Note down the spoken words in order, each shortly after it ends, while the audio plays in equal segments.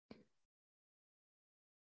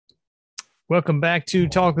Welcome back to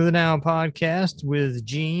Talk of the Now podcast with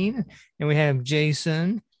Gene, and we have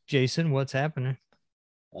Jason. Jason, what's happening?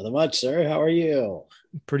 Nothing much, sir. How are you?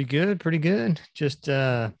 Pretty good, pretty good. Just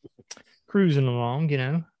cruising along,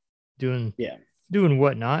 doing Yeah. doing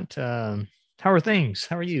whatnot. How are things?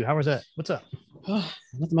 How are you? How was that? What's up?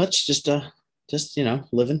 Nothing much. Just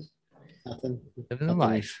living. Nothing. Living the Nothing.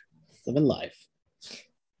 life. Living life.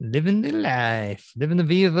 Living the life. Living the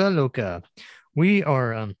Viva Loca. We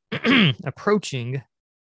are approaching.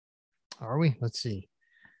 Are we? Let's see.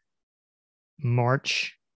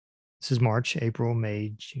 March. This is March, April,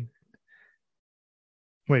 May, June.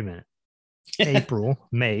 Wait a minute. April,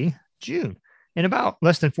 May, June. In about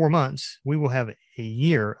less than 4 months, we will have a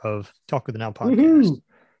year of Talk of the Now podcast. Woo-hoo.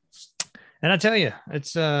 And I tell you,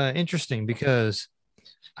 it's interesting because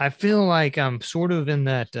I feel like I'm sort of in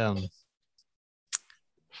that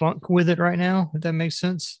funk with it right now, if that makes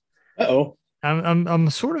sense. Uh-oh. I'm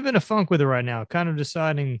sort of in a funk with it right now, kind of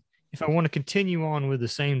deciding if I want to continue on with the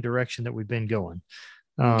same direction that we've been going.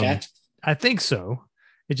 Okay. I think so.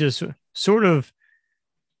 It just sort of,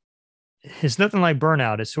 it's nothing like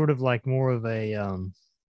burnout. It's sort of like more of a,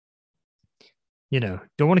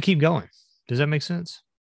 don't want to keep going. Does that make sense?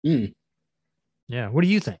 Mm. Yeah. What do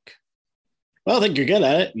you think? Well, I think you're good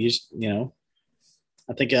at it.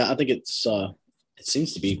 I think it's it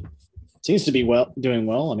seems to be doing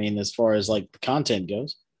well. I mean, as far as like the content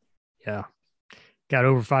goes. Yeah. Got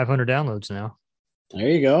over 500 downloads now. There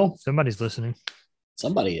you go. Somebody's listening.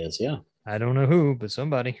 Somebody is, yeah. I don't know who, but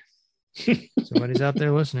somebody's out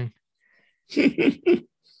there listening.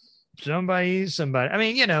 Somebody. I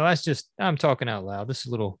mean, I'm talking out loud. This is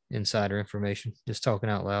a little insider information. Just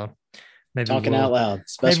talking out loud. Maybe talking out loud.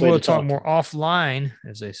 Maybe we'll talk more offline,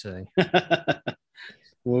 as they say.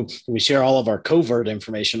 We share all of our covert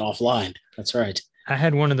information offline. That's right. I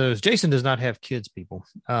had one of those. Jason does not have kids, people.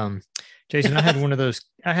 Jason, I had one of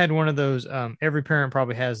those. Every parent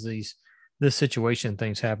probably has this situation.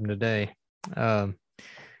 Things happen today.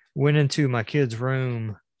 Went into my kid's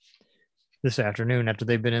room this afternoon after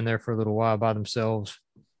they've been in there for a little while by themselves.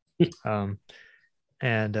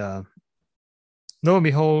 And lo and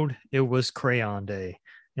behold, it was crayon day,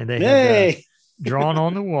 and they had drawn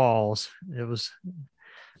on the walls. It was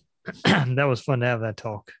that was fun to have that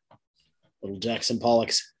talk. Little Jackson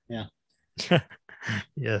Pollocks, yeah.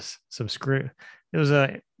 Yes, some script. It was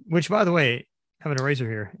which, by the way, I have an eraser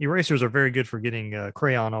here. Erasers are very good for getting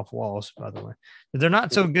crayon off walls. By the way, they're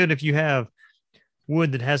not so good if you have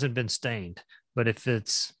wood that hasn't been stained. But if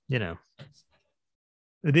it's the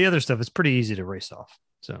other stuff, it's pretty easy to erase off.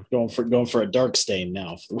 So going for a dark stain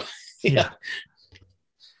now. Yeah.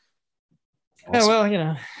 Awesome. Yeah.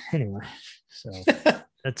 Well, anyway, so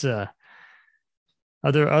that's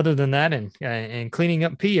other than that, and cleaning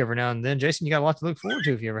up pee every now and then. Jason, you got a lot to look forward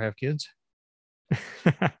to if you ever have kids.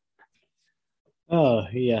 Oh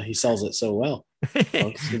yeah, he sells it so well.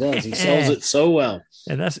 Folks, he does. He sells it so well,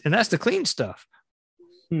 and that's the clean stuff.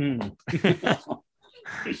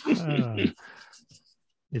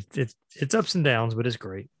 It's ups and downs, but it's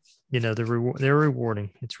great. They're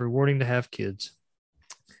rewarding. It's rewarding to have kids.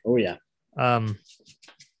 Oh yeah.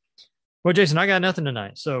 Well, Jason, I got nothing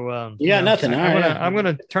tonight. So you got nothing. I'm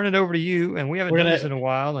gonna turn it over to you, and we haven't done this in a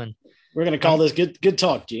while, and we're gonna call this good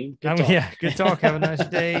talk, Gene. Good talk. Yeah, good talk. Have a nice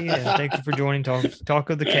day, and thank you for joining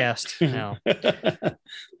talk of the cast. Now,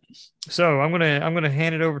 so I'm gonna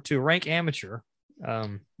hand it over to rank amateur.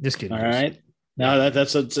 Just kidding. All right. No,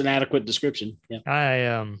 that's an adequate description. Yeah.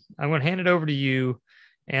 I'm gonna hand it over to you.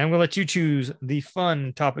 And I'm going to let you choose the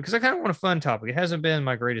fun topic because I kind of want a fun topic. It hasn't been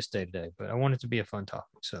my greatest day today, but I want it to be a fun topic.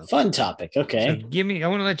 So fun topic. Okay. So I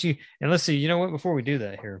want to let you, and let's see, you know what, before we do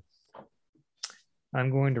that here,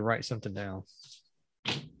 I'm going to write something down.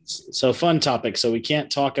 So fun topic. So we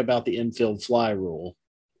can't talk about the infield fly rule.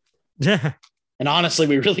 And honestly,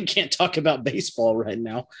 we really can't talk about baseball right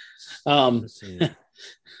now. Let's see.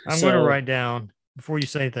 I'm going to write down before you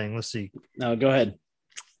say anything. Let's see. No, go ahead.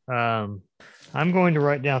 I'm going to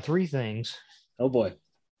write down 3 things. Oh boy.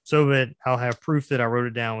 So that I'll have proof that I wrote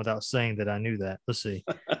it down without saying that I knew that. Let's see.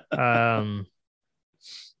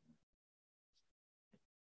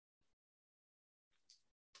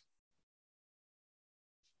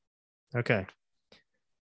 Okay.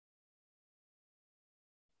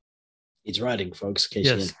 He's writing, folks. In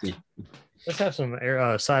case yes. Let's have some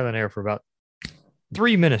silent air for about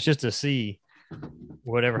 3 minutes just to see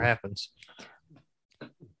whatever happens.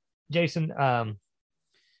 Jason,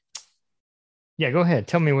 yeah, go ahead.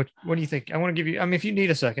 Tell me what do you think? I want to give you, I mean, if you need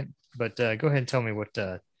a second, but go ahead and tell me what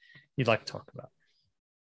you'd like to talk about.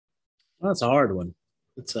 Well, that's a hard one.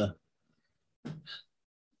 It's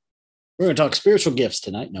We're going to talk spiritual gifts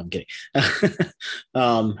tonight. No, I'm kidding.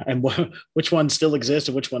 And which ones still exist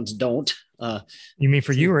and which ones don't. You mean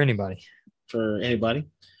for you or anybody? For anybody.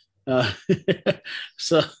 Uh,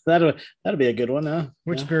 so that'll be a good one.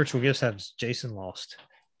 Which Yeah. spiritual gifts has Jason lost?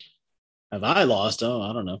 Have I lost? Oh,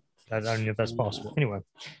 I don't know. I don't know if that's possible. Anyway,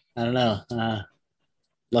 I don't know.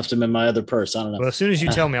 Left them in my other purse. I don't know. well, as soon as you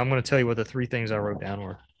tell me, I'm going to tell you what the 3 things I wrote down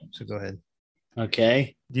were. So go ahead.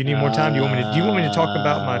 Okay. Do you need more time? Do you want me to talk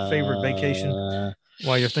about my favorite vacation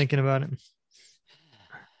while you're thinking about it?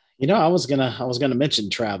 I was gonna mention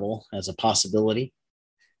travel as a possibility.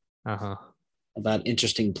 Uh-huh. About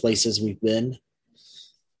interesting places we've been.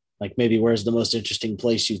 Like maybe where's the most interesting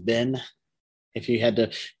place you've been? If you had to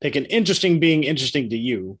pick an interesting being interesting to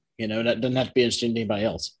you, that doesn't have to be interesting to anybody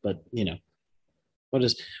else. But what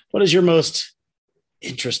is your most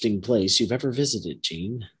interesting place you've ever visited,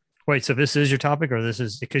 Gene? Wait, so this is your topic, or this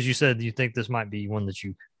is because you said you think this might be one that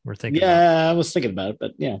you were thinking Yeah, about? I was thinking about it,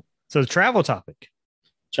 but yeah. So travel topic.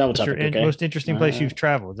 Travel What's topic. your Okay. most interesting place you've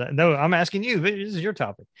traveled? No, I'm asking you. This is your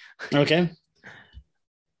topic. Okay.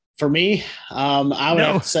 For me, I would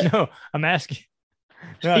have to say. No, I'm asking.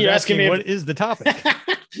 No, You're asking me what is the topic?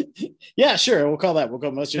 Yeah, sure. We'll call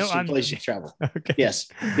most interesting I'm- place you travel. Okay.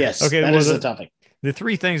 Yes. Okay, That well, is the topic. The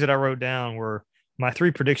 3 things that I wrote down were my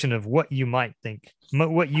 3 prediction of what you might think,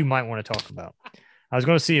 what you might want to talk about. I was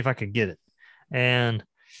going to see if I could get it. And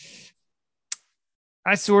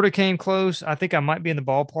I sort of came close. I think I might be in the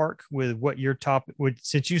ballpark with what your topic would,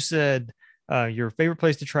 since you said your favorite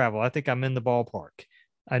place to travel. I think I'm in the ballpark.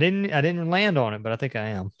 I didn't land on it, but I think I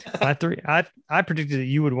am. I predicted that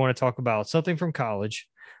you would want to talk about something from college.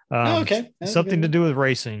 Okay. Something to do with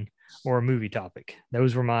racing or a movie topic.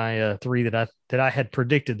 Those were my 3 that I had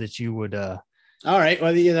predicted that you would. All right.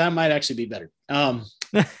 Well, yeah, that might actually be better.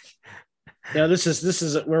 This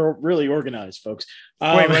is we're really organized, folks.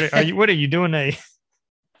 Wait, what are you doing? Are you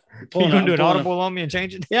going to do an audible on me and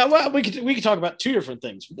change it? Yeah, well, we could talk about 2 different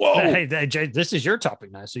things. Whoa. Hey, Jay, this is your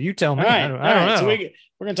topic now, so you tell me. All right, I don't know. So we're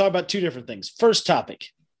going to talk about 2 different things. First topic.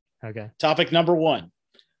 Okay. Topic number 1.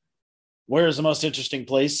 Where is the most interesting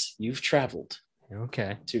place you've traveled?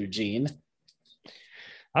 Okay. To, Gene.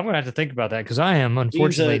 I'm going to have to think about that because I am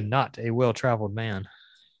unfortunately not a well-traveled man.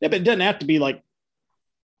 Yeah, but it doesn't have to be like,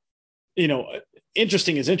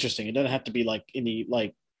 interesting is interesting. It doesn't have to be like any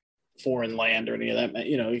like foreign land or any of that.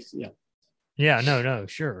 Yeah. No,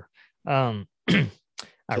 sure. I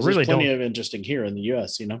there's really plenty don't. of interesting here in the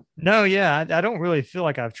U.S. No, yeah, I don't really feel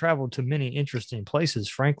like I've traveled to many interesting places,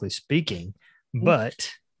 frankly speaking. But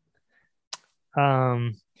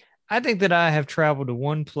I think that I have traveled to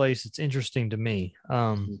one place that's interesting to me.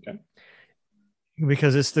 Okay.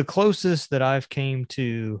 Because it's the closest that I've came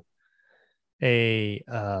to a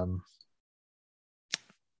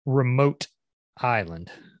remote island.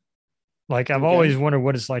 Like I've always wondered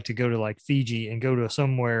what it's like to go to like Fiji and go to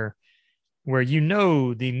somewhere where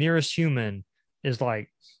the nearest human is like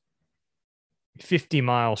 50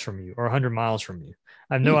 miles from you or 100 miles from you.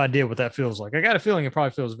 I have no idea what that feels like. I got a feeling it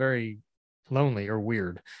probably feels very lonely or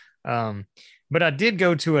weird. But I did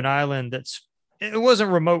go to an island it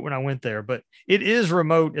wasn't remote when I went there, but it is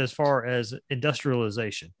remote as far as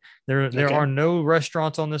industrialization. There are no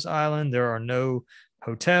restaurants on this island. There are no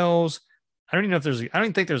hotels. I don't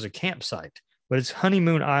even think there's a campsite, but it's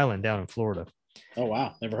Honeymoon Island down in Florida. Oh,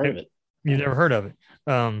 wow. Never heard of it. You've never heard of it.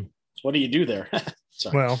 What do you do there?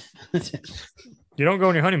 Sorry. Well, you don't go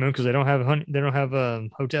on your honeymoon because they don't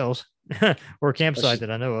have hotels or a campsite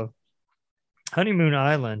that I know of. Honeymoon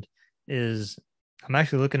Island is, I'm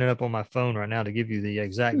actually looking it up on my phone right now to give you the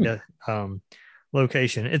exact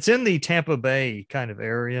location. It's in the Tampa Bay kind of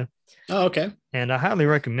area. Oh, okay. And I highly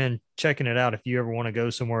recommend checking it out if you ever want to go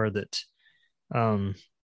somewhere that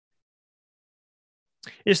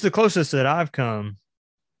it's the closest that I've come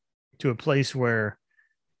to a place where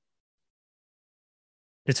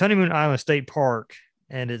it's Honeymoon Island State Park,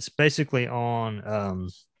 and it's basically on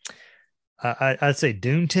I'd say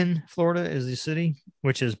Dunedin, Florida is the city,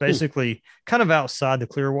 which is basically kind of outside the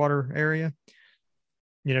Clearwater area,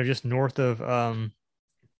 just north of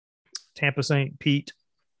Tampa St. Pete.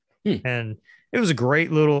 And it's a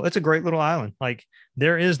great little island. Like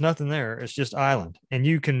there is nothing there. It's just island. And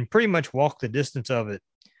you can pretty much walk the distance of it.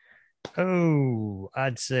 Oh,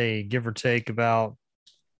 I'd say give or take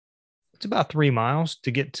it's about 3 miles to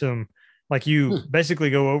get to them. Like you basically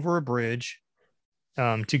go over a bridge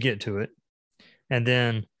to get to it. And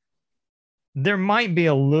then there might be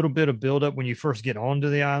a little bit of buildup when you first get onto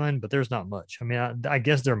the island, but there's not much. I mean, I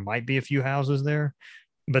guess there might be a few houses there,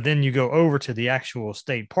 but then you go over to the actual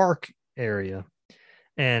state park area.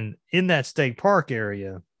 And in that state park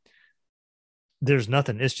area, there's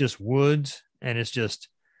nothing. It's just woods and it's just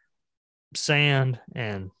sand,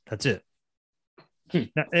 and that's it. Hmm.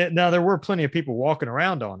 Now there were plenty of people walking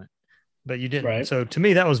around on it, but you didn't. Right. So to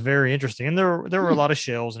me, that was very interesting. And there were a Hmm. lot of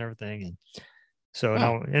shells and everything. And so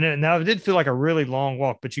Wow. now, now it did feel like a really long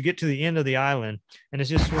walk, but you get to the end of the island and it's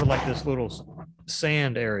just sort of like this little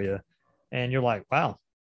sand area. And you're like, wow,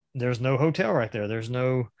 there's no hotel right there. There's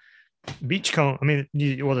no beachcomb. I mean,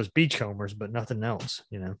 well, there's beachcombers, but nothing else,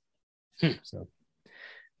 you know? Hmm. So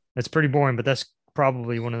that's pretty boring, but that's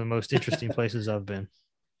probably one of the most interesting places I've been.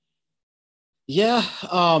 Yeah.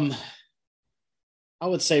 I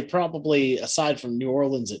would say probably aside from New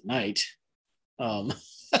Orleans at night, um,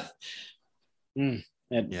 and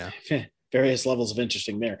Yeah. various levels of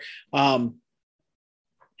interesting there. Um,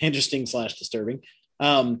 Interesting slash disturbing.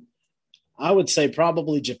 Um, I would say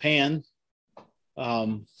probably Japan,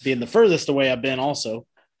 being the furthest away I've been also,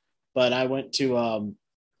 but I went to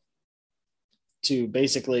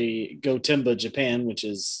basically Gotemba, Japan, which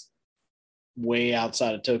is way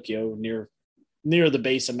outside of Tokyo, near the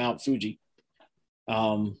base of Mount Fuji.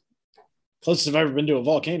 Um, Closest I've ever been to a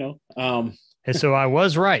volcano. And so I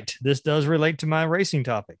was right. This does relate to my racing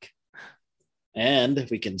topic. And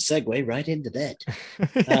we can segue right into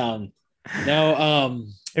that. Um, no,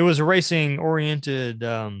 It was a racing oriented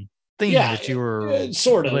theme yeah, that you were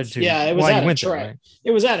sort led of. to Yeah, it was while you at a went there, track. right?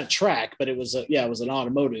 It was at a track, but it was it was an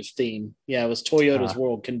automotive theme. Yeah, it was Toyota's Ah,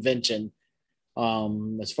 World Convention.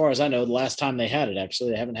 As far as I know, the last time they had it,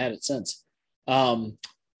 actually, they haven't had it since. Um,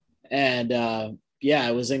 and yeah,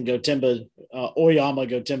 it was in Gotemba, Oyama,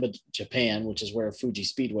 Gotemba, Japan, which is where Fuji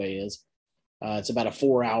Speedway is. It's about a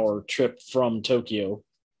 4-hour trip from Tokyo,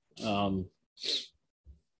 um,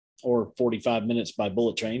 or 45 minutes by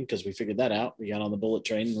bullet train, because we figured that out. We got on the bullet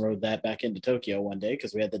train and rode that back into Tokyo one day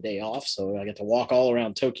because we had the day off. So I got to walk all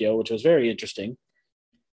around Tokyo, which was very interesting.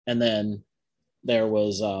 And then there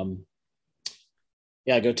was,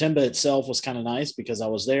 yeah, Gotemba itself was kind of nice because I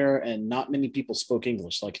was there and not many people spoke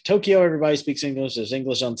English. Like Tokyo, everybody speaks English. There's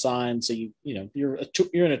English on sign, so you're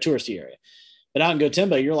in a touristy area. But out in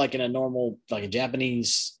Gotemba, you're like in a normal, like a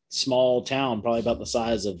Japanese small town, probably about the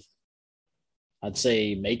size of, I'd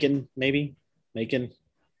say, Macon, maybe Macon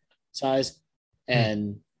size. hmm.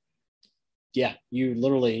 And yeah, you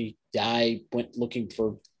literally, I went looking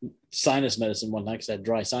for sinus medicine one night because I had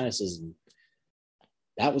dry sinuses, and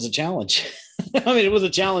that was a challenge. I mean, it was a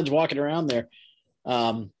challenge walking around there,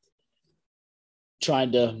 um,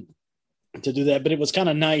 trying to do that. But it was kind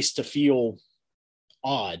of nice to feel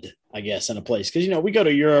odd, I guess, in a place because we go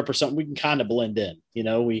to Europe or something, we can kind of blend in.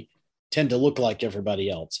 We tend to look like everybody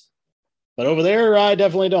else, but over there, I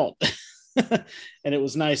definitely don't. And it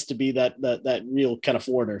was nice to be that real kind of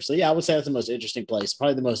foreigner. So yeah, I would say that's the most interesting place,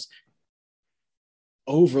 probably the most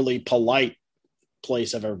overly polite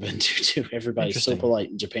place I've ever been to. Too, everybody's so Interesting. polite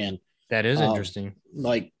in Japan. That is Um, interesting.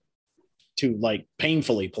 like like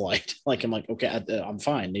painfully polite. Like I'm like, okay, I'm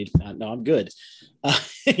fine. No, I'm good.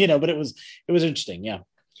 But it was interesting. Yeah.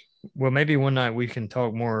 Well, maybe one night we can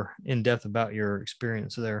talk more in depth about your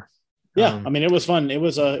experience there. Yeah. I mean, it was fun. It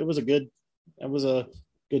was a good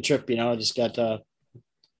trip. I just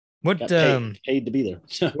What got paid to be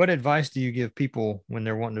there. what advice do you give people when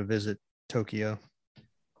they're wanting to visit Tokyo?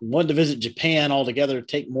 Wanted to visit Japan altogether,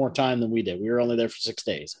 take more time than we did. We were only there for 6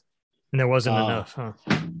 days. And there wasn't Uh, enough, huh?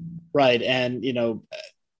 right. And,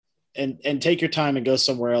 and take your time and go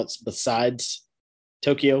somewhere else besides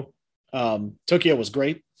Tokyo. Tokyo was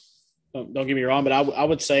great. Don't get me wrong, but I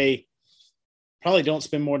would say probably don't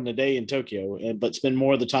spend more than a day in Tokyo, but spend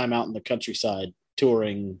more of the time out in the countryside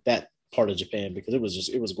touring that part of Japan because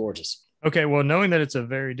it was gorgeous. Okay, well, knowing that it's a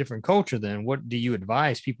very different culture, then what do you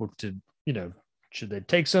advise people to, should they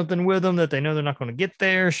take something with them that they know they're not going to get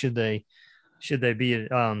there? Should they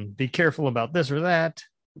be careful about this or that?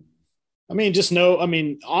 I mean, just know, I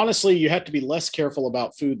mean, honestly, you have to be less careful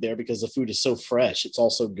about food there because the food is so fresh. It's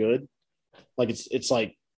also good. Like it's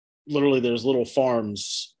like literally there's little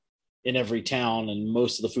farms in every town, and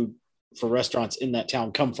most of the food for restaurants in that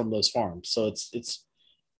town come from those farms. So it's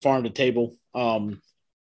farm to table.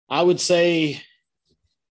 I would say,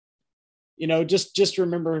 just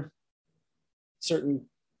remember certain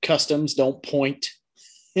customs. Don't point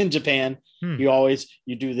in Japan. Hmm.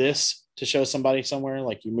 You do this to show somebody somewhere,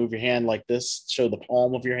 like you move your hand like this, show the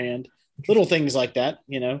palm of your hand, little things like that.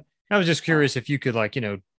 I was just curious if you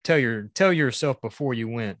could tell yourself before you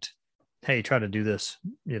went, hey, try to do this,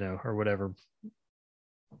 or whatever.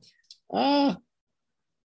 Uh,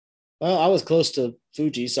 well, I was close to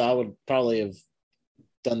Fuji, so I would probably have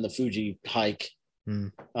done the Fuji hike. Hmm.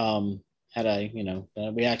 Um, had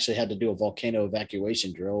we actually had to do a volcano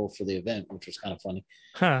evacuation drill for the event, which was kind of funny.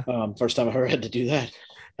 Huh. First time I ever had to do that.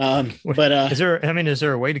 Wait, But is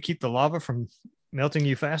there a way to keep the lava from melting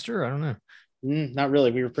you faster? I don't know. not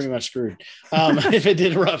really. We were pretty much screwed if it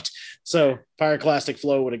did erupt. So pyroclastic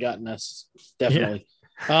flow would have gotten us definitely.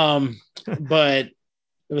 Yeah. But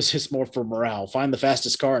it was just more for morale. Find the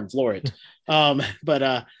fastest car and floor it.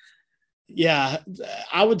 Yeah,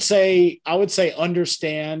 I would say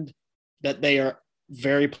understand that they are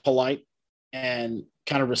very polite and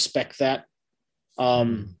kind of respect that.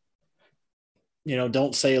 Don't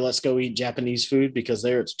say let's go eat Japanese food, because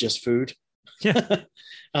there it's just food. Yeah.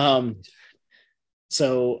 They're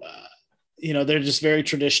just very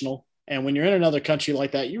traditional. And when you're in another country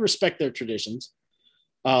like that, you respect their traditions.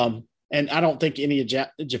 And I don't think any of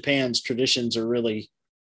Japan's traditions are really,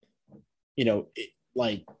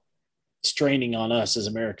 like straining on us as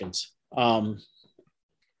Americans.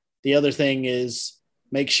 The other thing is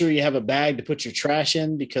make sure you have a bag to put your trash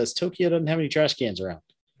in, because Tokyo doesn't have any trash cans around.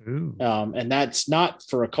 And that's not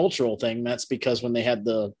for a cultural thing. That's because when they had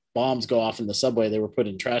the bombs go off in the subway, they were put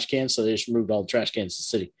in trash cans. So they just moved all the trash cans to the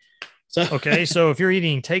city. So, okay. So if you're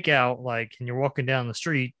eating takeout, and you're walking down the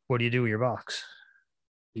street, what do you do with your box?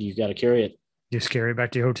 You got to carry it. Just carry it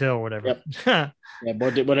back to your hotel or whatever. Yep. Yeah,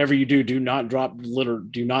 but whatever you do, do not drop litter.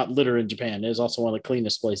 Do not litter in Japan. It is also one of the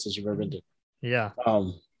cleanest places you've ever been to. Yeah.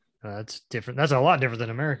 That's different. That's a lot different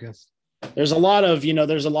than America. There's a lot of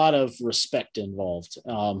respect involved.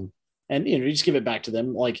 And you just give it back to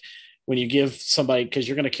them. Like when you give somebody, because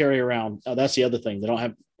you're going to carry around, that's the other thing. They don't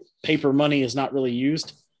have paper money is not really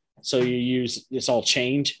used. So it's all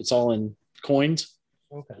change. It's all in coins.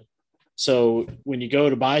 Okay. So when you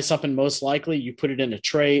go to buy something, most likely you put it in a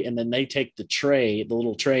tray, and then they take the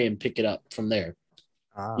little tray, and pick it up from there.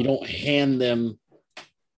 You don't hand them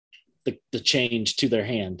the change to their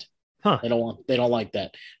hand. Huh. They don't like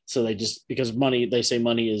that. So because they say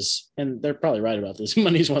money is, and they're probably right about this.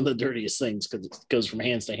 Money is one of the dirtiest things because it goes from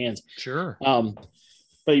hands to hands. Sure. But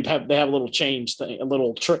they have a little change thing, a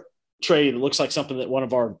little tray that looks like something that one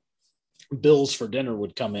of our bills for dinner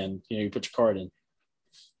would come in. You put your card in.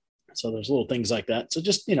 So there's little things like that. So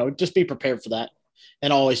just be prepared for that,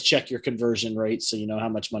 and always check your conversion rate so you know how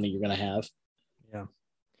much money you're going to have. Yeah.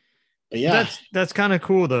 But yeah, that's kind of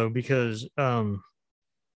cool though, because I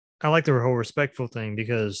like the whole respectful thing,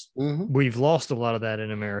 because we've lost a lot of that in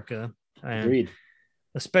America, and agreed.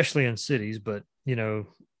 Especially in cities. But there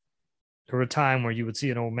was a time where you would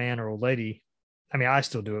see an old man or old lady. I mean, I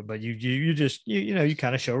still do it, but you just you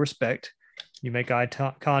kind of show respect. You make eye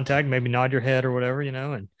contact, maybe nod your head or whatever,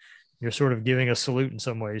 and you're sort of giving a salute in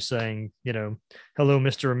some ways, saying, hello,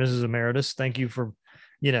 Mr. or Mrs. Emeritus. Thank you for,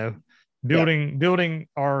 building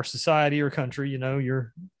our society or country.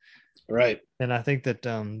 You're right. And I think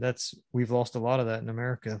that we've lost a lot of that in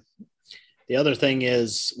America. The other thing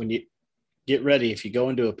is, when you get ready, if you go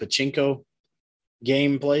into a pachinko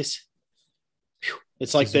game place,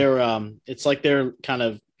 it's like their kind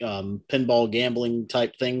of pinball gambling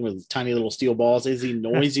type thing with tiny little steel balls. Is the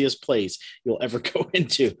noisiest place you'll ever go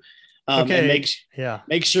into. Okay. And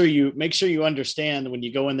make sure you understand that when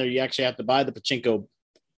you go in there, you actually have to buy the pachinko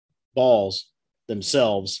balls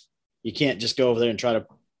themselves. You can't just go over there and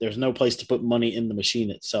there's no place to put money in the machine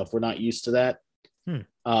itself. We're not used to that.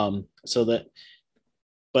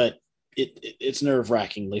 But it's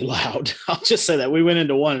nerve-wrackingly loud. I'll just say that. We went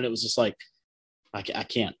into one and it was just like, I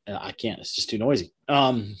can't. It's just too noisy.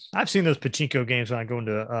 I've seen those pachinko games when I go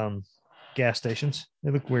into gas stations.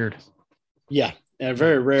 They look weird. Yeah, and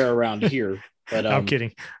very rare around here. But I'm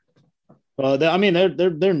kidding. Well,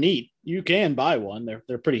 they're neat. You can buy one.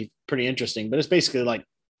 They're pretty interesting. But it's basically like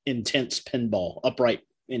intense pinball, upright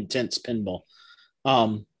intense pinball.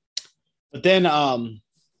 But then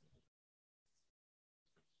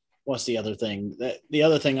what's the other thing? The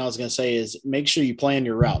other thing I was going to say is make sure you plan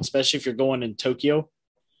your route, especially if you're going in Tokyo.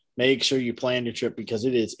 Make sure you plan your trip, because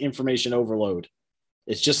it is information overload.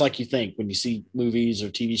 It's just like you think when you see movies or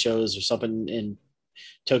TV shows or something in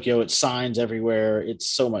Tokyo. It's signs everywhere. It's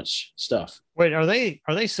so much stuff. Wait, are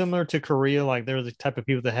they similar to Korea? Like they're the type of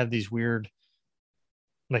people that have these weird,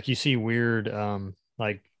 like you see weird,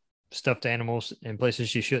 like stuffed animals in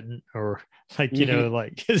places you shouldn't, or like,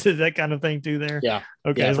 like is it that kind of thing too there? Yeah.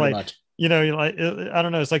 Okay. Yeah, it's like, much. You're like, I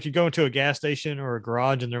don't know. It's like you go into a gas station or a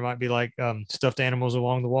garage and there might be like stuffed animals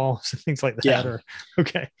along the walls, things like that. Yeah. Or,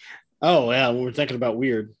 okay. Oh yeah. When we're thinking about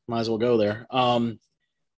weird, might as well go there.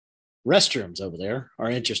 Restrooms over there are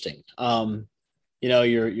interesting.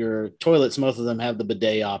 Your toilets, most of them have the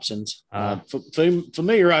bidet options.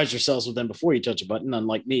 Familiarize yourselves with them before you touch a button,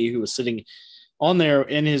 unlike me, who was sitting on there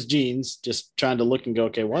in his jeans, just trying to look and go,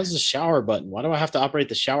 okay, what's the shower button? Why do I have to operate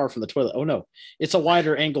the shower from the toilet? Oh no, it's a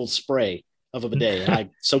wider angled spray of a bidet. And I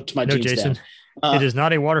soaked my No, jeans Jason, down. it is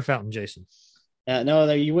not a water fountain, Jason.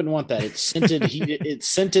 No, you wouldn't want that. It's scented, heated, it's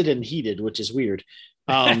scented and heated, which is weird.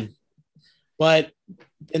 But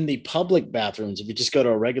in the public bathrooms, if you just go to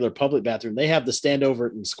a regular public bathroom, they have the stand over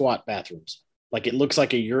and squat bathrooms. Like it looks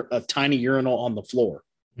like a tiny urinal on the floor,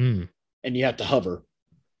 and you have to hover.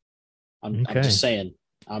 I'm just saying.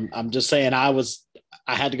 I'm just saying. I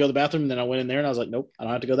had to go to the bathroom, and then I went in there, and I was like, nope, I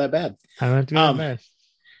don't have to go that bad. I don't have to go that bad.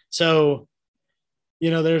 So,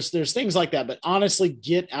 there's things like that. But honestly,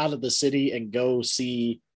 get out of the city and go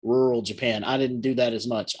see rural Japan. I didn't do that as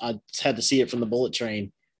much. I just had to see it from the bullet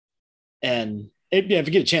train, and if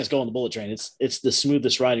you get a chance, go on the bullet train. It's the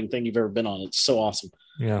smoothest riding thing you've ever been on. It's so awesome.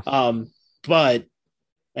 Yeah.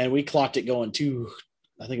 And we clocked it going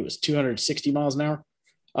I think it was 260 miles an hour.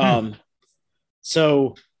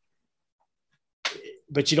 So,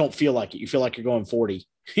 but you don't feel like it. You feel like you're going 40.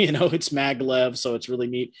 It's maglev, so it's really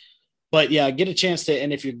neat. But yeah, get a chance to,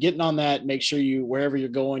 and if you're getting on that, make sure wherever you're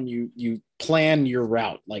going, you plan your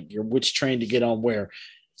route, like which train to get on where.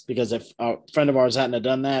 Because if a friend of ours hadn't have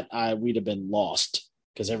done that, we'd have been lost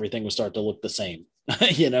because everything would start to look the same.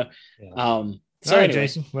 Yeah. So all right, anyway,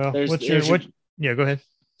 Jason. Well, yeah, go ahead.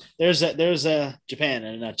 There's a Japan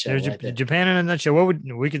in a nutshell. There's Japan in a nutshell.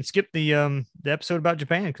 We can skip the episode about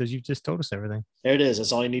Japan because you've just told us everything. There it is.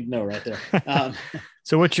 That's all you need to know right there.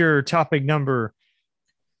 So what's your topic number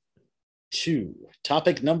 2?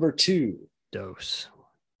 Topic number 2. Dose.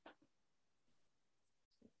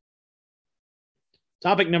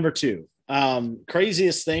 Topic number 2.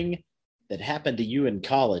 Craziest thing that happened to you in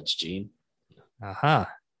college, Gene. Aha.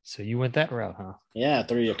 So you went that route, huh? Yeah,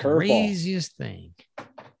 threw you a curveball. Craziest thing.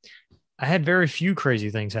 I had very few crazy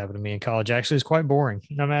things happen to me in college. Actually, it's quite boring.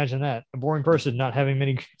 Imagine that. A boring person not having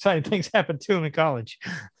many exciting things happen to him in college.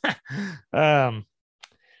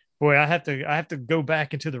 Boy, I have to go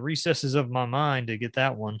back into the recesses of my mind to get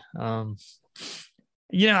that one. I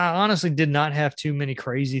honestly did not have too many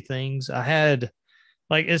crazy things. I had,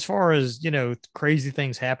 like, as far as, crazy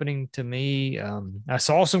things happening to me, I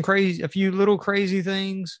saw a few little crazy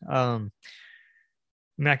things. I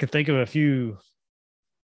can think of a few.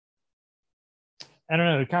 I don't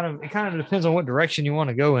know. It kind of depends on what direction you want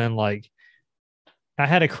to go in. Like, I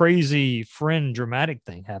had a crazy friend dramatic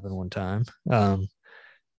thing happen one time.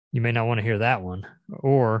 You may not want to hear that one.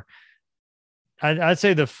 Or I'd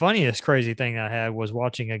say the funniest crazy thing I had was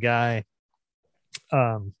watching a guy.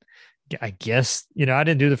 I guess, I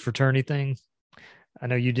didn't do the fraternity thing. I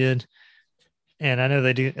know you did. And I know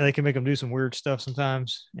they can make them do some weird stuff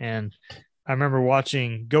sometimes. And I remember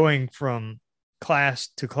going from class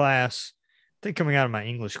to class, I think coming out of my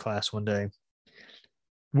English class one day,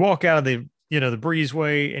 walk out of the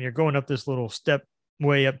breezeway, and you're going up this little step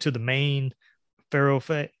way up to the main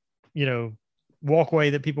walkway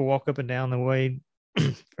that people walk up and down the way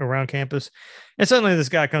around campus. And suddenly this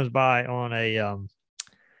guy comes by on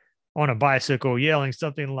a bicycle yelling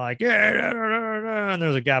something like, yeah, and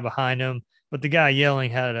there's a guy behind him, but the guy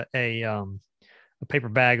yelling had a paper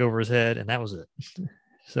bag over his head, and that was it.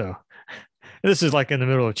 So this is like in the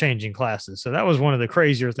middle of changing classes. So that was one of the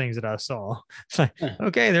crazier things that I saw. It's like,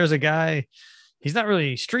 okay, there's a guy. He's not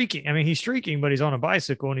really streaking. I mean, he's streaking, but he's on a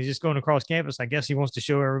bicycle and he's just going across campus. I guess he wants to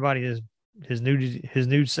show everybody his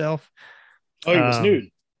nude self. Oh, he was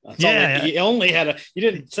nude. Yeah, he only had you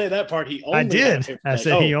didn't say that part. I did. I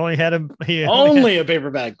said he only had a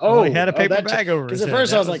paper bag. Oh, he had a paper bag over his head. Because at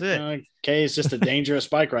first I was like, okay, it's just a dangerous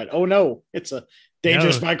bike ride. Oh no, it's a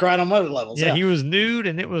dangerous bike ride on other levels. Yeah, he was nude,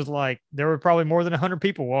 and it was like there were probably more than 100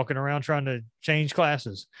 people walking around trying to change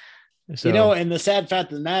classes. So, and the sad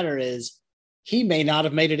fact of the matter is, he may not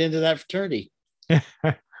have made it into that fraternity.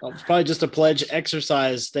 It's probably just a pledge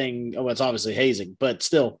exercise thing. Oh, it's obviously hazing, but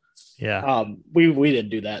still. Yeah. We didn't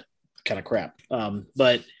do that kind of crap.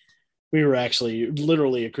 But we were actually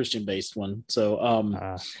literally a Christian based one. So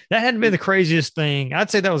that hadn't been the craziest thing. I'd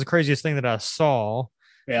say that was the craziest thing that I saw.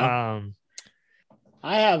 Yeah.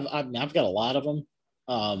 I've got a lot of them.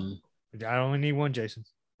 I only need one, Jason.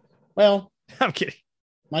 Well, I'm kidding.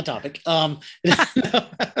 My topic. I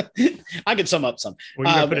could sum up some. Well,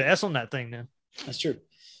 you gotta put an S on that thing then. That's true.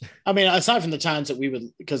 I mean, aside from the times that we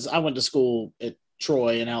would, because I went to school at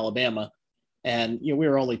Troy in Alabama, and we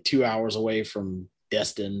were only 2 hours away from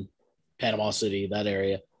Destin, Panama City, that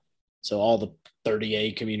area. So all the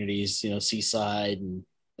 30A communities, Seaside, and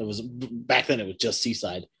it was back then it was just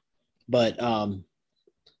Seaside. But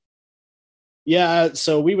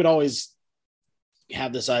so we would always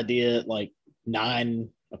have this idea at like 9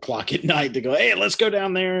 o'clock at night to go, hey, let's go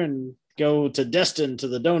down there and go to Destin to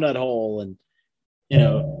the donut hole and, you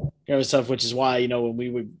know, stuff, which is why, you know, when we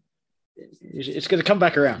would, it's going to come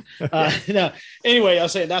back around. No, anyway, I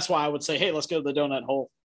was saying that's why I would say, hey, let's go to the donut hole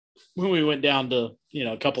when we went down to, you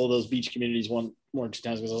know, a couple of those beach communities one or two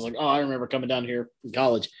times, because I was like, oh, I remember coming down here in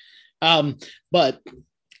college. But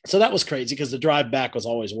so that was crazy because the drive back was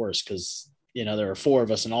always worse because, you know, there were 4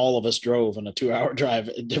 of us and all of us drove on a 2-hour drive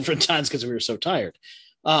at different times because we were so tired.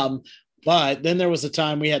 But then there was a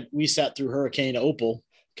time we sat through Hurricane Opal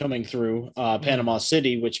coming through Panama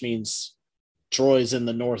City, which means Troy's in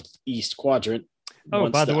the northeast quadrant. Oh,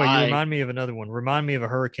 by the way, you remind me of another one. Remind me of a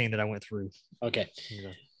hurricane that I went through. Okay.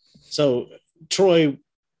 Yeah. So Troy,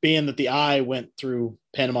 being that the eye went through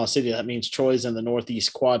Panama City, that means Troy's in the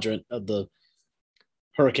northeast quadrant of the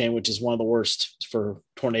hurricane, which is one of the worst for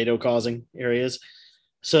tornado causing areas.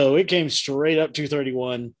 So it came straight up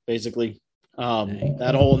 231, basically.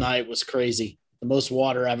 That whole night was crazy. The most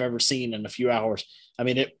water I've ever seen in a few hours. I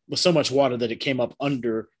mean, it was so much water that it came up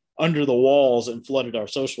under the walls and flooded our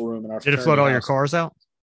social room and our. Did it flood all your cars out?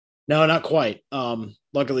 No, not quite.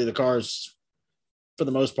 Luckily the cars for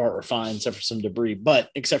the most part were fine, except for some debris, but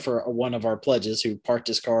except for one of our pledges who parked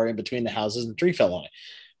his car in between the houses and a tree fell on it.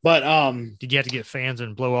 But did you have to get fans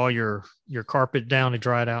and blow all your carpet down to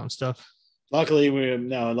dry it out and stuff? Luckily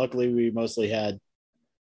we mostly had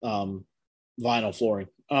vinyl flooring.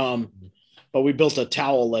 But we built a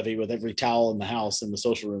towel levee with every towel in the house in the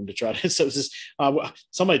social room to try to. So it's just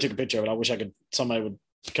somebody took a picture of it. I wish somebody would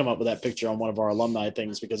come up with that picture on one of our alumni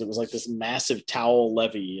things, because it was like this massive towel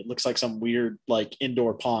levee. It looks like some weird like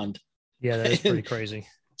indoor pond. Yeah, that is pretty crazy.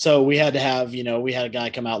 So we had to have, you know, we had a guy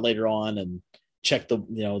come out later on and check the,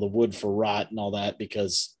 you know, the wood for rot and all that,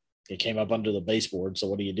 because it came up under the baseboard. So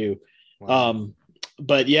what do you do? Wow.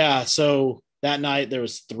 But yeah, so that night there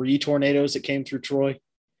was 3 tornadoes that came through Troy,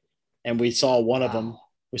 and we saw one of them.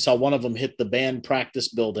 We saw one of them hit the band practice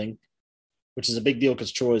building, which is a big deal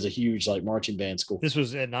because Troy is a huge like marching band school. This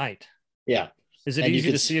was at night. Yeah. Is it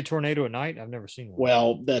easy to see a tornado at night? I've never seen one.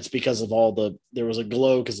 Well, that's because of there was a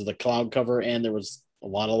glow because of the cloud cover, and there was a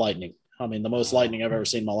lot of lightning. I mean, the most lightning I've ever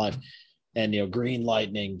seen in my life. And, you know, green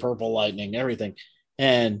lightning, purple lightning, everything.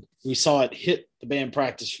 And we saw it hit the band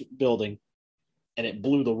practice building, and it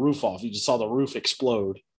blew the roof off. You just saw the roof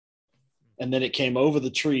explode. And then it came over the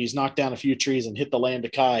trees, knocked down a few trees, and hit the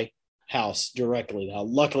Landakai house directly. Now,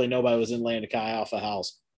 luckily, nobody was in Landakai Alpha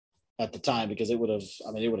house at the time, because it would have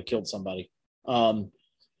killed somebody. So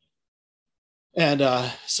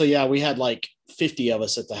yeah, we had like 50 of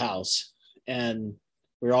us at the house, and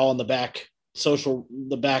we were all in the back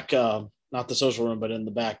not the social room, but in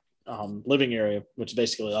the back living area, which is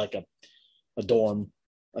basically like a dorm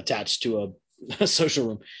attached to a social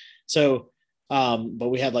room. So, but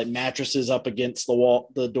we had like mattresses up against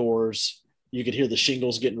the doors. You could hear the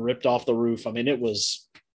shingles getting ripped off the roof. I mean, it was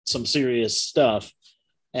some serious stuff.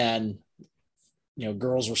 And, you know,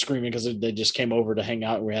 girls were screaming because they just came over to hang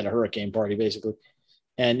out, and we had a hurricane party basically.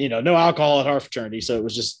 And, you know, no alcohol at our fraternity. So it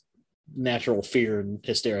was just natural fear and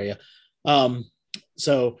hysteria.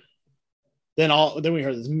 So then we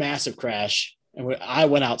heard this massive crash, and I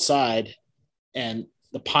went outside, and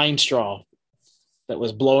the pine straw that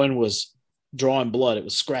was blowing was drawing blood. It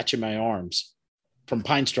was scratching my arms from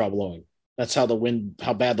pine straw blowing. That's how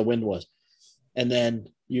bad the wind was. And then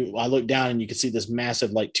I looked down, and you could see this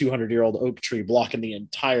massive, like 200-year-old oak tree blocking the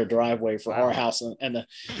entire driveway for our house.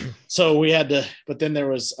 So we had to, but then there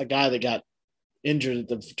was a guy that got injured at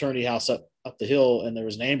the fraternity house up the hill, and there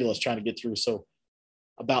was an ambulance trying to get through. So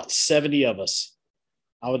about 70 of us,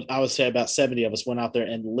 I would say about 70 of us went out there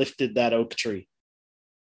and lifted that oak tree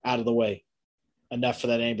out of the way, enough for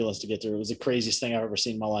that ambulance to get through. It was the craziest thing I've ever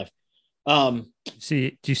seen in my life. Do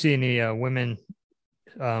you see any women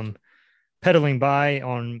pedaling by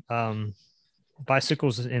on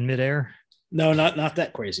bicycles in midair? No, not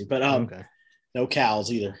that crazy, but okay. No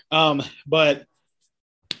cows either. But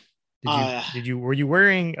were you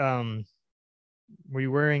wearing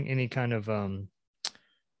any kind of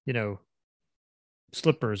you know,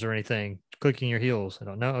 slippers or anything, clicking your heels? I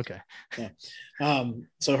don't know. Okay. Yeah.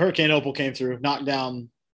 So Hurricane Opal came through, knocked down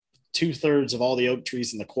 2/3 of all the oak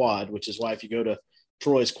trees in the quad, which is why if you go to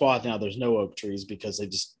Troy's quad now, there's no oak trees, because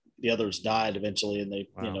the others died eventually, and you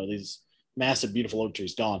know, these massive, beautiful oak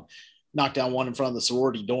trees gone. Knocked down one in front of the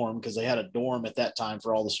sorority dorm, because they had a dorm at that time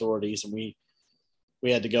for all the sororities, and we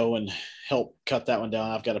had to go and help cut that one down.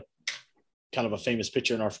 I've got a kind of a famous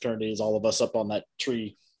picture in our fraternity, is all of us up on that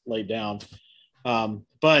tree laid down.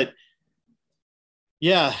 But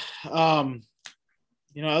yeah,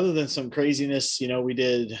 you know, other than some craziness, you know, we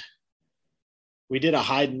we did a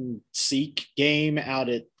hide and seek game out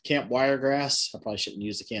at Camp Wiregrass. I probably shouldn't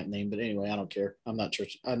use the camp name, but anyway, I don't care. I'm not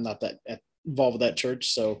church. I'm not that involved with that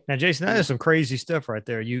church. So Now, Jason, that is some crazy stuff right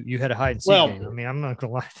there. You had a hide and seek well, game. I mean, I'm not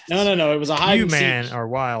gonna lie. no. It was a hide You and man seek. are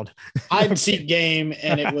wild. Hide and seek game,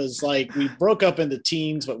 and it was like we broke up into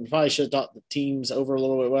teams, but we probably should have thought the teams over a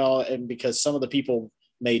little bit well. And because some of the people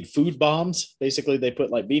made food bombs, basically they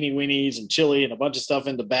put like beanie weenies and chili and a bunch of stuff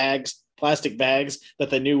into bags, plastic bags that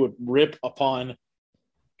they knew would rip upon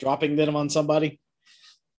dropping them on somebody.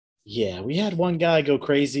 Yeah, we had one guy go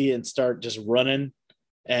crazy and start just running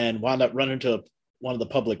and wound up running to one of the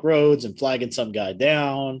public roads and flagging some guy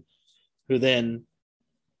down, who then,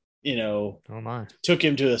 Oh my. took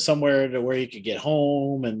him to somewhere to where he could get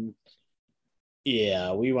home. And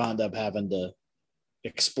yeah, we wound up having to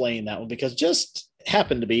explain that one because just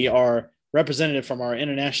happened to be our representative from our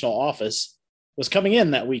international office was coming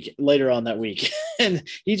in that week, later on that week. And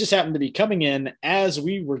he just happened to be coming in as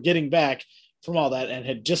we were getting back from all that and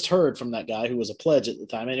had just heard from that guy who was a pledge at the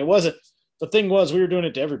time. And it wasn't, the thing was, we were doing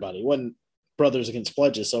it to everybody. It wasn't Brothers Against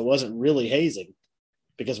Pledges. So it wasn't really hazing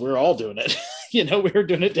because we were all doing it. We were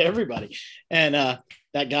doing it to everybody. And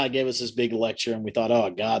that guy gave us this big lecture and we thought,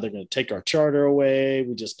 oh God, they're going to take our charter away.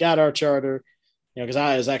 We just got our charter, because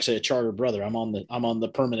I was actually a charter brother. I'm on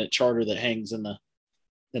the permanent charter that hangs in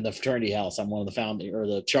the fraternity house. I'm one of the founding or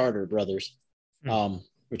the charter brothers.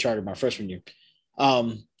 We chartered my freshman year.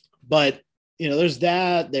 But there's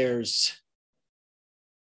that.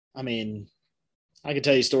 I could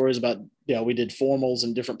tell you stories about, we did formals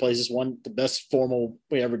in different places. One, the best formal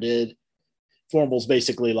we ever did. Formal's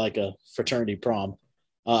basically like a fraternity prom,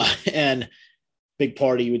 and big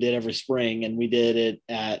party we did every spring. And we did it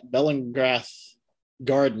at Bellingrath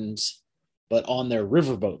Gardens, but on their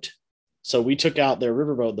riverboat. So we took out their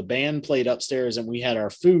riverboat. The band played upstairs and we had our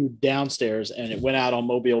food downstairs, and it went out on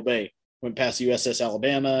Mobile Bay, went past USS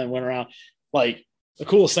Alabama and went around. Like the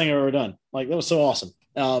coolest thing I've ever done. Like that was so awesome.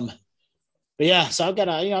 But yeah, so I got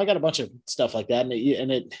a bunch of stuff like that, and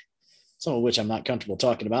it some of which I'm not comfortable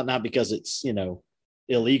talking about, not because it's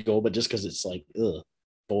illegal, but just because it's like, ugh,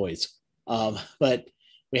 boys. But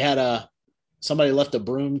we had somebody left a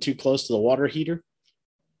broom too close to the water heater,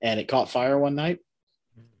 and it caught fire one night,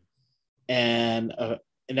 and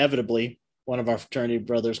inevitably one of our fraternity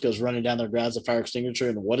brothers goes running down there, grabs a fire extinguisher,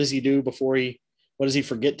 and what does he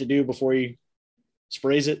forget to do before he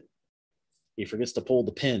sprays it? He forgets to pull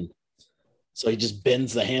the pin. So he just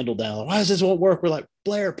bends the handle down. Why does this won't work? We're like,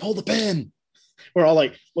 Blair, pull the pin. We're all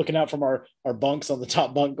like looking out from our bunks on the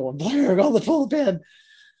top bunk going, Blair, go pull the pin.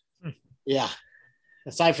 Yeah.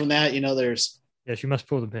 Aside from that, there's. Yes, you must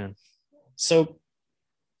pull the pin.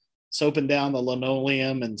 Soaping down the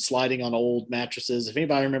linoleum and sliding on old mattresses. If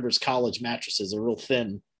anybody remembers college mattresses, they're real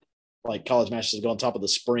thin, like college mattresses go on top of the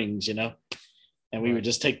springs, and we would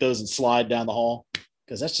just take those and slide down the hall,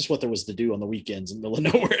 because that's just what there was to do on the weekends in the middle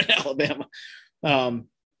of nowhere in Alabama.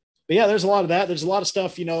 But yeah, there's a lot of that. There's a lot of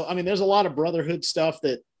stuff, there's a lot of brotherhood stuff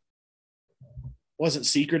that wasn't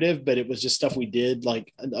secretive, but it was just stuff we did,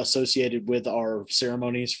 like associated with our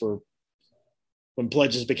ceremonies for when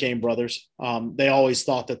pledges became brothers. They always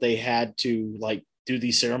thought that they had to like do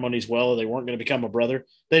these ceremonies well, or they weren't going to become a brother.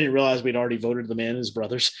 They didn't realize we'd already voted them in as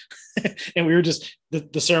brothers. And we were just,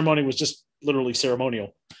 the ceremony was just literally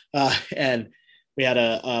ceremonial. And we had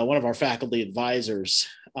one of our faculty advisors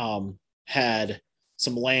had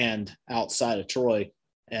some land outside of Troy.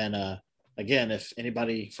 And again, if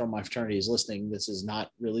anybody from my fraternity is listening, this is not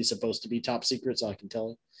really supposed to be top secret, so I can tell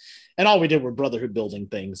you. And all we did were brotherhood building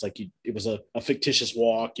things. Like it was a fictitious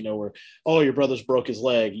walk, where, your brother's broke his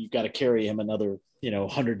leg. You've got to carry him another,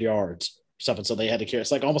 100 yards or something. So they had to carry.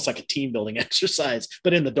 It's like almost like a team building exercise,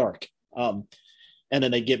 but in the dark. And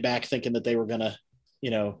then they get back thinking that they were going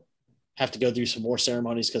to, have to go through some more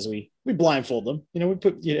ceremonies because we blindfold them. We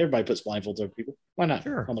put everybody puts blindfolds over people. Why not?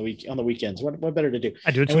 Sure. On the weekends? What better to do?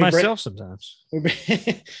 I do it to myself sometimes.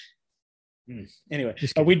 Anyway,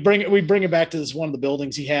 we'd bring it back to this one of the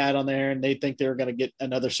buildings he had on there, and they think they were going to get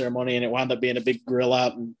another ceremony, and it wound up being a big grill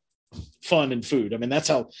out and fun and food. I mean, that's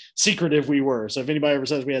how secretive we were. So if anybody ever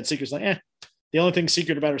says we had secrets, like, the only thing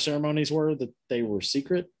secret about our ceremonies were that they were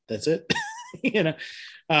secret. That's it.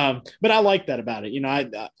 But I like that about it.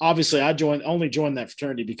 I obviously only joined that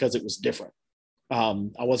fraternity because it was different. I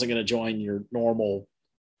wasn't going to join your normal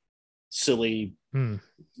silly,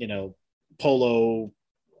 polo,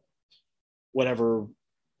 whatever.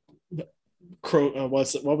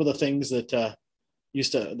 What were the things that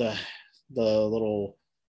used to the little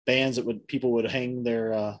bands that people would hang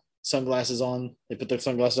their sunglasses on? They put their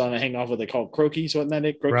sunglasses on and hang off what they call croquis. Wasn't that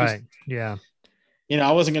it? Croquis? Right. Yeah.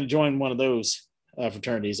 I wasn't going to join one of those.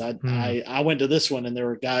 fraternities. I went to this one and there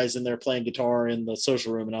were guys in there playing guitar in the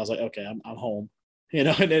social room, and I was like, okay, I'm home. You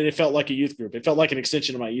know, and it felt like a youth group. It felt like an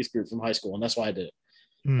extension of my youth group from high school, and that's why I did it.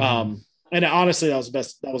 And honestly, that was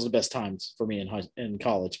the best times for me in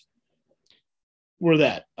college. Were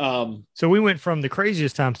that. So we went from the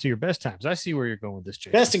craziest times to your best times. I see where you're going with this,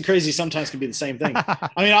 Jason. Best and crazy sometimes can be the same thing. I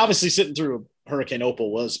mean, obviously sitting through Hurricane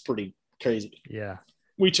Opal was pretty crazy. Yeah.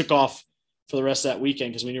 We took off for the rest of that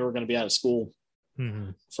weekend because we knew we were going to be out of school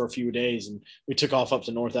for a few days, and we took off up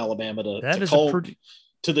to North Alabama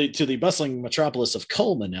to the bustling metropolis of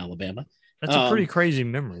Cullman, Alabama. That's a pretty crazy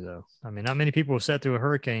memory, though. I mean, not many people have sat through a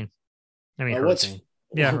hurricane. I mean, hurricane.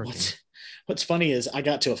 Hurricane. What's funny is I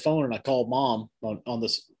got to a phone and I called mom on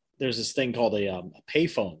this. There's this thing called a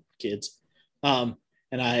payphone, kids, and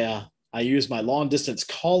I used my long distance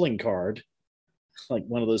calling card, like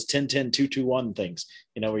one of those 10-10-221 things,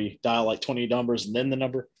 you know, where you dial like 20 numbers and then the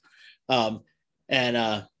number. I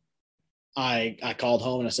called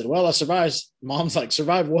home and I said, well, I survived. Mom's like,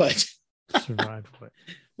 survive what? Survived what?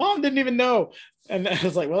 Mom didn't even know. And I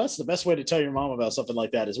was like, well, that's the best way to tell your mom about something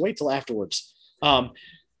like that is wait till afterwards.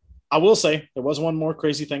 I will say there was one more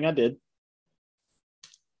crazy thing I did.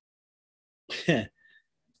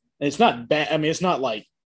 It's not bad. I mean, it's not like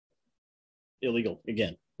illegal.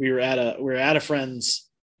 Again, we were at a friend's.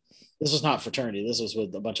 This was not fraternity. This was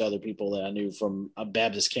with a bunch of other people that I knew from a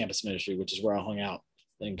Baptist campus ministry, which is where I hung out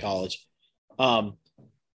in college. You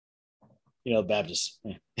know, Baptists,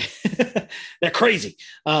 they're crazy.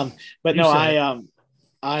 But no,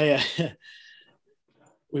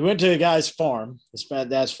 we went to a guy's farm, his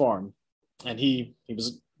dad's farm, and he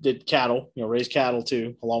did cattle, you know, raised cattle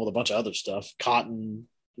too, along with a bunch of other stuff, cotton,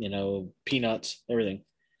 you know, peanuts, everything.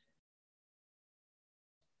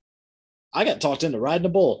 I got talked into riding a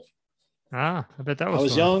bull. I bet that was I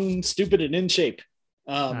was fun. young, stupid, and in shape.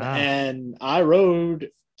 And I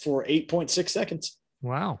rode for 8.6 seconds.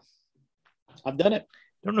 Wow. I've done it.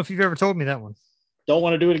 Don't know if you've ever told me that one. Don't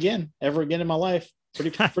want to do it ever again in my life.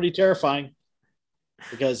 Pretty terrifying.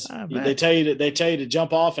 Because they tell you to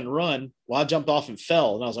jump off and run. Well, I jumped off and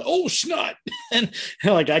fell, and I was like, "Oh snot!" and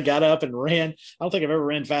like I got up and ran. I don't think I've ever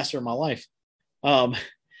ran faster in my life, and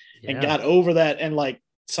got over that, and like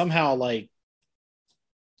somehow like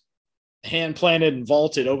hand planted and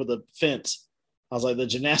vaulted over the fence. I was like, the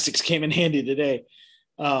gymnastics came in handy today.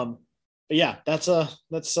 But yeah, that was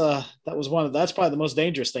that's probably the most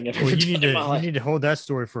dangerous thing I've ever done in my life. You need to hold that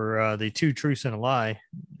story for the 2 truths and a lie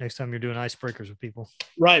next time you're doing icebreakers with people.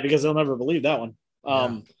 Right, because they'll never believe that one.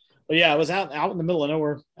 But yeah, I was out in the middle of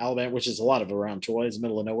nowhere, Alabama, which is a lot of around Troy, is the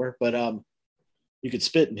middle of nowhere. But you could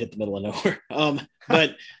spit and hit the middle of nowhere.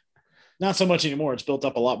 But not so much anymore. It's built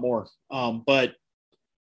up a lot more. But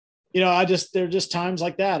you know, there are just times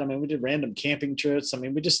like that. I mean, we did random camping trips. I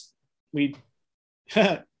mean, we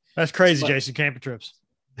That's crazy, Jason. Camping trips.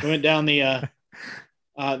 We went down the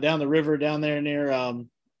river down there near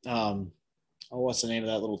what's the name of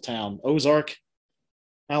that little town? Ozark,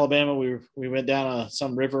 Alabama. We went down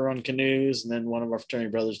some river on canoes, and then one of our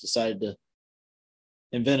fraternity brothers decided to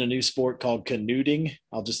invent a new sport called canooding.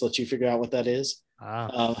 I'll just let you figure out what that is.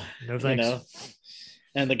 No thanks. You know,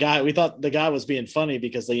 and we thought the guy was being funny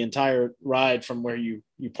because the entire ride from where you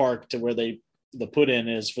park to where the put in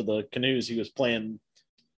is for the canoes, he was playing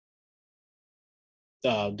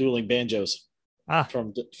dueling banjos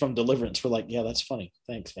from Deliverance. We're like, yeah, that's funny.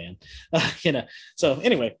 Thanks, man. You know. So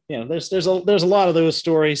anyway, you know, there's a lot of those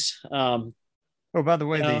stories. Oh, by the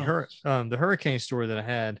way, the hurricane story that I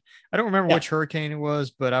had, I don't remember which hurricane it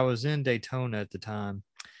was, but I was in Daytona at the time.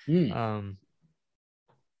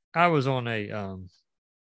 I was on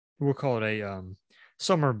we'll call it a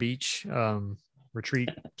summer beach retreat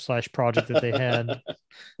 / project that they had.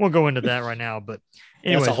 We'll go into that right now, but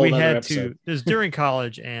anyways, we had to, it was during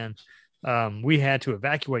college, and we had to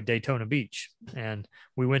evacuate Daytona Beach, and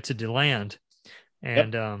we went to DeLand,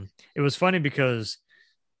 and it was funny because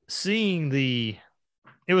it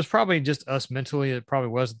was probably just us mentally. It probably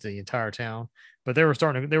wasn't the entire town, but they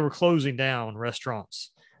were closing down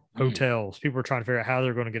restaurants, hotels. People were trying to figure out how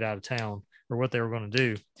they're going to get out of town or what they were going to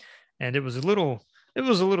do. And it was a little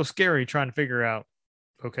scary trying to figure out,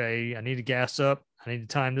 okay, I need to gas up. I need to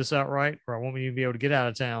time this out right, or I won't even be able to get out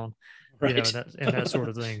of town, right. You know, that sort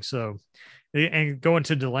of thing. So, and going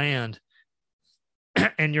to DeLand,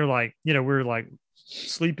 and you're like, you know, we're like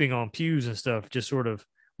sleeping on pews and stuff, just sort of,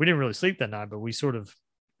 we didn't really sleep that night, but we sort of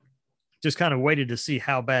just kind of waited to see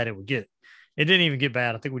how bad it would get. It didn't even get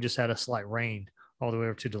bad. I think we just had a slight rain all the way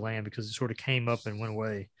over to DeLand because it sort of came up and went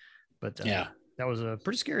away. But that was a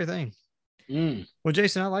pretty scary thing. Well,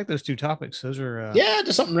 Jason, I like those 2 topics. Those are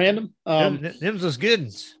just something random. Them's those good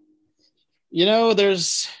ones.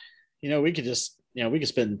 There's, we could just, we could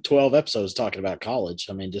spend 12 episodes talking about college.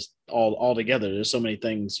 I mean, just all together. There's so many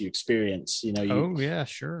things you experience. Oh yeah,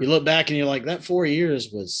 sure. You look back and you're like, that 4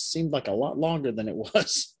 years seemed like a lot longer than it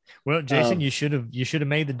was. Well, Jason, you should have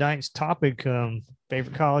made the Dykes topic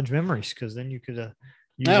favorite college memories, because then you could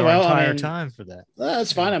use our entire time for that.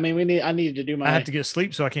 That's fine. I mean, I need to do my. I have to get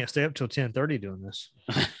sleep, so I can't stay up till 10:30 doing this.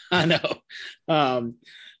 I know,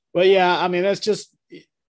 but yeah, I mean, that's just,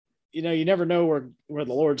 you never know where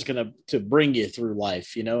the Lord's gonna to bring you through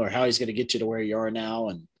life, or how He's gonna get you to where you are now,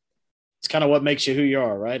 and it's kind of what makes you who you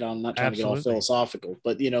are, right? I'm not trying to get all philosophical,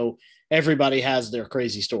 but everybody has their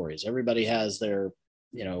crazy stories. Everybody has their,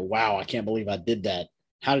 wow, I can't believe I did that.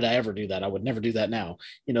 How did I ever do that? I would never do that now.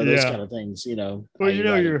 Those kind of things, Well,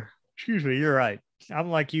 you're right.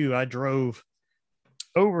 I'm like you. I drove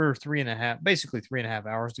over basically 3.5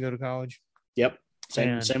 hours to go to college. Yep.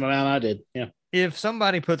 Same amount I did. Yeah. If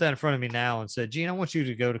somebody put that in front of me now and said, Gene, I want you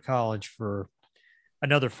to go to college for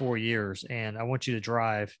another 4 years, and I want you to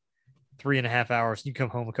drive 3.5 hours, you come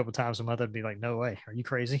home a couple times a month, I'd be like, no way. Are you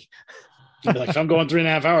crazy? Like, if I'm going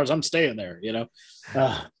 3.5 hours, I'm staying there.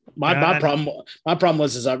 My problem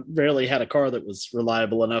was I rarely had a car that was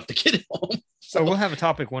reliable enough to get home. So we'll have a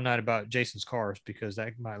topic one night about Jason's cars, because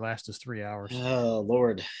that might last us 3 hours. Oh,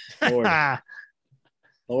 Lord. Lord.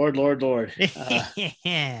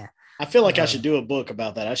 I feel like I should do a book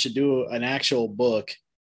about that. I should do an actual book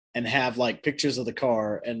and have like pictures of the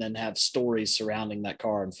car, and then have stories surrounding that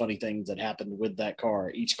car and funny things that happened with that car,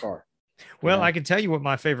 each car. Well, I can tell you what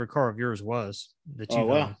my favorite car of yours was that you. Oh,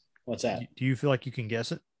 well, what's that? Do you feel like you can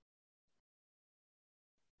guess it?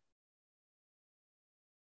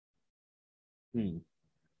 I'm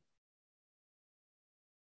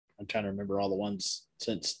trying to remember all the ones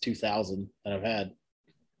since 2000 that I've had.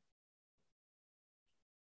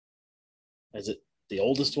 Is it the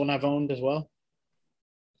oldest one I've owned as well?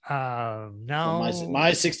 No.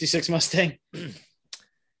 My 66 Mustang.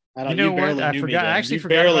 I don't. You barely knew me then. I actually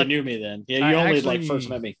barely knew me then. Yeah, you only first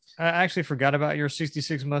met me. I actually forgot about your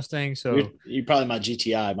 66 Mustang. So you probably my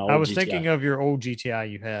GTI. I was thinking of your old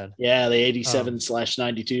GTI you had. Yeah, the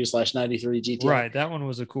 87/92/93 GTI. Right, that one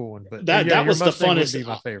was a cool one. But that was the funnest. Would be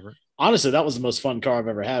my favorite. Honestly, that was the most fun car I've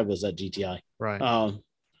ever had. Was that GTI? Right.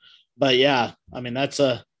 But yeah, I mean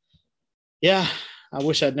I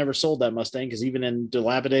wish I'd never sold that Mustang, because even in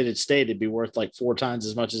dilapidated state, it'd be worth like 4 times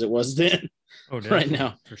as much as it was then. Oh, right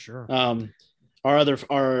now, for sure.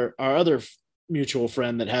 Our other mutual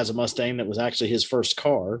friend that has a Mustang that was actually his first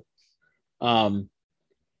car, even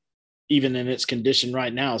in its condition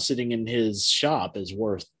right now, sitting in his shop, is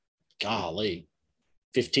worth, golly,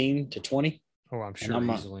 15 to 20. Oh, I'm sure.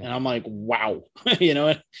 And I'm like, wow,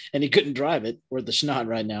 and he couldn't drive it worth the schnout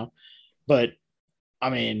right now. But I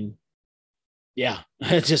mean, yeah,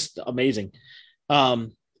 it's just amazing. But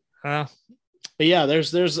yeah,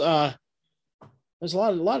 there's a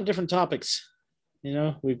lot of different topics.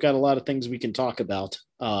 We've got a lot of things we can talk about.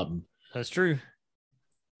 That's true.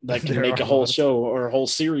 That can make a whole show or a whole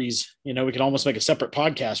series. We can almost make a separate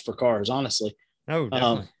podcast for cars, honestly. Oh,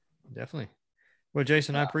 definitely. Well,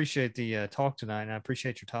 Jason, I appreciate the talk tonight, and I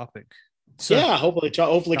appreciate your topic. So, yeah,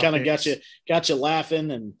 hopefully kind of got you laughing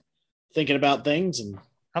and thinking about things. And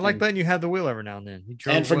I like letting you have the wheel every now and then.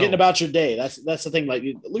 And forgetting about your day. That's the thing. Like,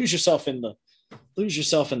 you lose yourself in the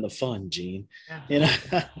fun, Gene. All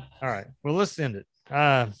right. Well, let's end it.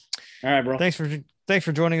 All right, bro. Thanks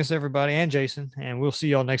for joining us, everybody, and Jason. And we'll see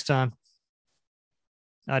y'all next time.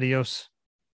 Adios.